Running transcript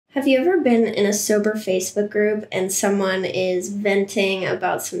Have you ever been in a sober Facebook group and someone is venting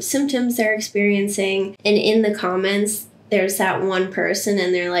about some symptoms they're experiencing, and in the comments there's that one person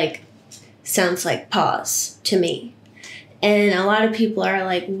and they're like, sounds like PAWS to me. And a lot of people are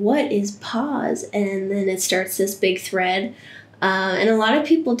like, what is PAWS? And then it starts this big thread. And a lot of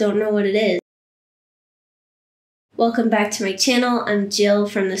people don't know what it is. Welcome back to my channel. I'm Jill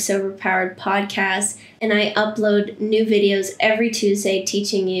from the Sober Powered Podcast, and I upload new videos every Tuesday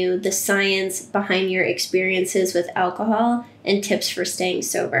teaching you the science behind your experiences with alcohol and tips for staying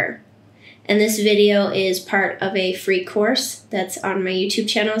sober. And this video is part of a free course that's on my YouTube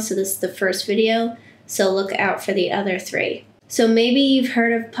channel, so this is the first video, so look out for the other three. So maybe you've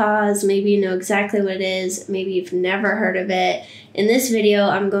heard of PAWS, maybe you know exactly what it is, maybe you've never heard of it. In this video,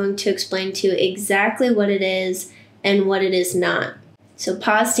 I'm going to explain to you exactly what it is and what it is not. So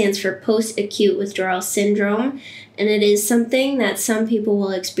PAWS stands for Post-Acute Withdrawal Syndrome, and it is something that some people will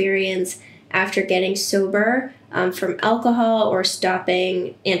experience after getting sober from alcohol or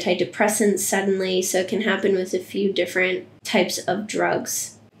stopping antidepressants suddenly. So it can happen with a few different types of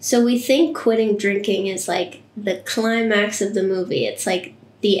drugs. So we think quitting drinking is like the climax of the movie. It's like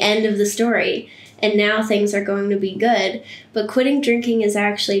the end of the story, and now things are going to be good. But quitting drinking is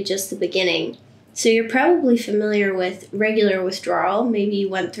actually just the beginning. So you're probably familiar with regular withdrawal. Maybe you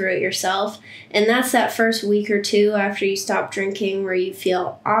went through it yourself. And that's that first week or two after you stop drinking where you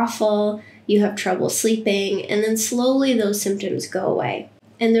feel awful, you have trouble sleeping, and then slowly those symptoms go away.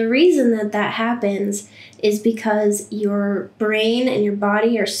 And the reason that that happens is because your brain and your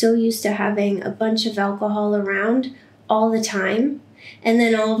body are so used to having a bunch of alcohol around all the time, and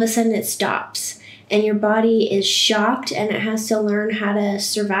then all of a sudden it stops. And your body is shocked and it has to learn how to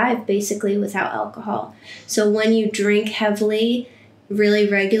survive basically without alcohol. So when you drink heavily, really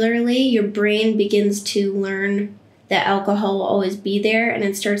regularly, your brain begins to learn that alcohol will always be there, and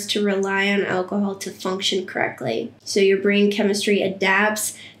it starts to rely on alcohol to function correctly. So your brain chemistry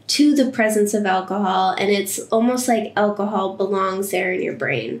adapts to the presence of alcohol, and it's almost like alcohol belongs there in your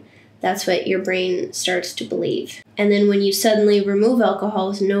brain. That's what your brain starts to believe. And then when you suddenly remove alcohol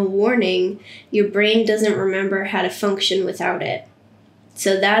with no warning, your brain doesn't remember how to function without it.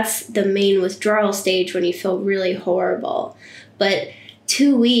 So that's the main withdrawal stage when you feel really horrible. But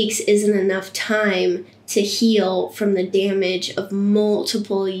 2 weeks isn't enough time to heal from the damage of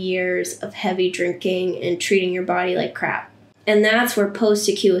multiple years of heavy drinking and treating your body like crap. And that's where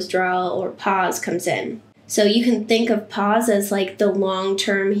post-acute withdrawal, or PAWS, comes in. So you can think of PAWS as like the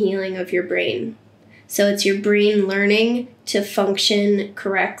long-term healing of your brain. So it's your brain learning to function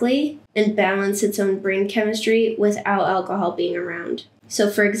correctly and balance its own brain chemistry without alcohol being around. So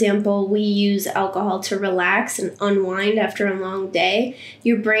for example, we use alcohol to relax and unwind after a long day.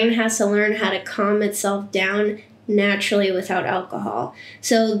 Your brain has to learn how to calm itself down naturally without alcohol.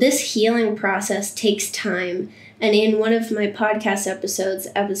 So this healing process takes time. And in one of my podcast episodes,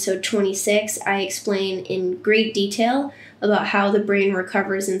 episode 26, I explain in great detail about how the brain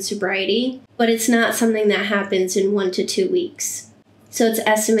recovers in sobriety, but it's not something that happens in 1 to 2 weeks. So it's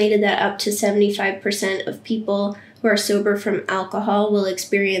estimated that up to 75% of people who are sober from alcohol will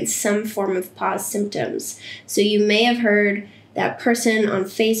experience some form of PAWS symptoms. So you may have heard that person on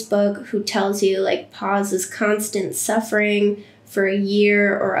Facebook who tells you like PAWS is constant suffering for a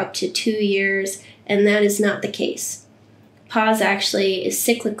year or up to 2 years, and that is not the case. PAWS actually is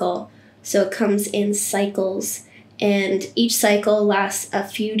cyclical, so it comes in cycles, and each cycle lasts a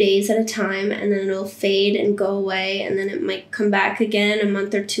few days at a time, and then it'll fade and go away, and then it might come back again a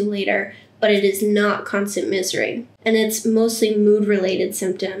month or two later, but it is not constant misery. And it's mostly mood-related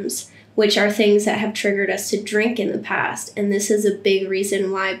symptoms, which are things that have triggered us to drink in the past, and this is a big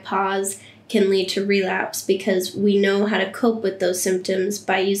reason why PAWS can lead to relapse, because we know how to cope with those symptoms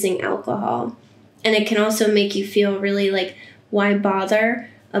by using alcohol. And it can also make you feel really like, why bother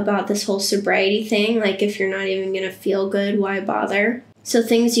about this whole sobriety thing? Like, if you're not even going to feel good, why bother? So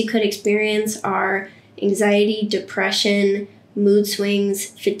things you could experience are anxiety, depression, mood swings,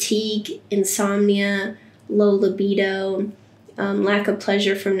 fatigue, insomnia, low libido, lack of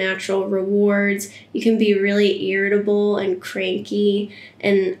pleasure from natural rewards. You can be really irritable and cranky,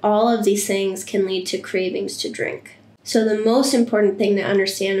 and all of these things can lead to cravings to drink. So the most important thing to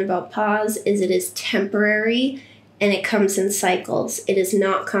understand about PAWS is it is temporary and it comes in cycles. It is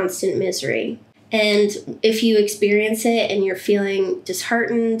not constant misery. And if you experience it and you're feeling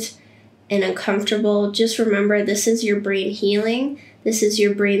disheartened and uncomfortable, just remember this is your brain healing. This is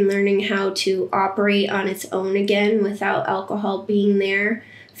your brain learning how to operate on its own again without alcohol being there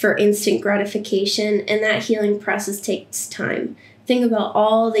for instant gratification, and that healing process takes time. Think about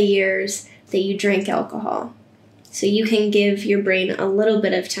all the years that you drank alcohol. so you can give your brain a little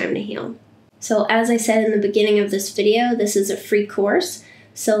bit of time to heal. So as I said in the beginning of this video, this is a free course.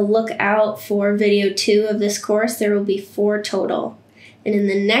 So look out for video 2 of this course. There will be 4 total. And in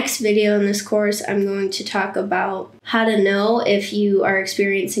the next video in this course, I'm going to talk about how to know if you are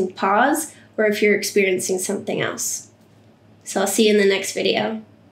experiencing PAWS or if you're experiencing something else. So I'll see you in the next video.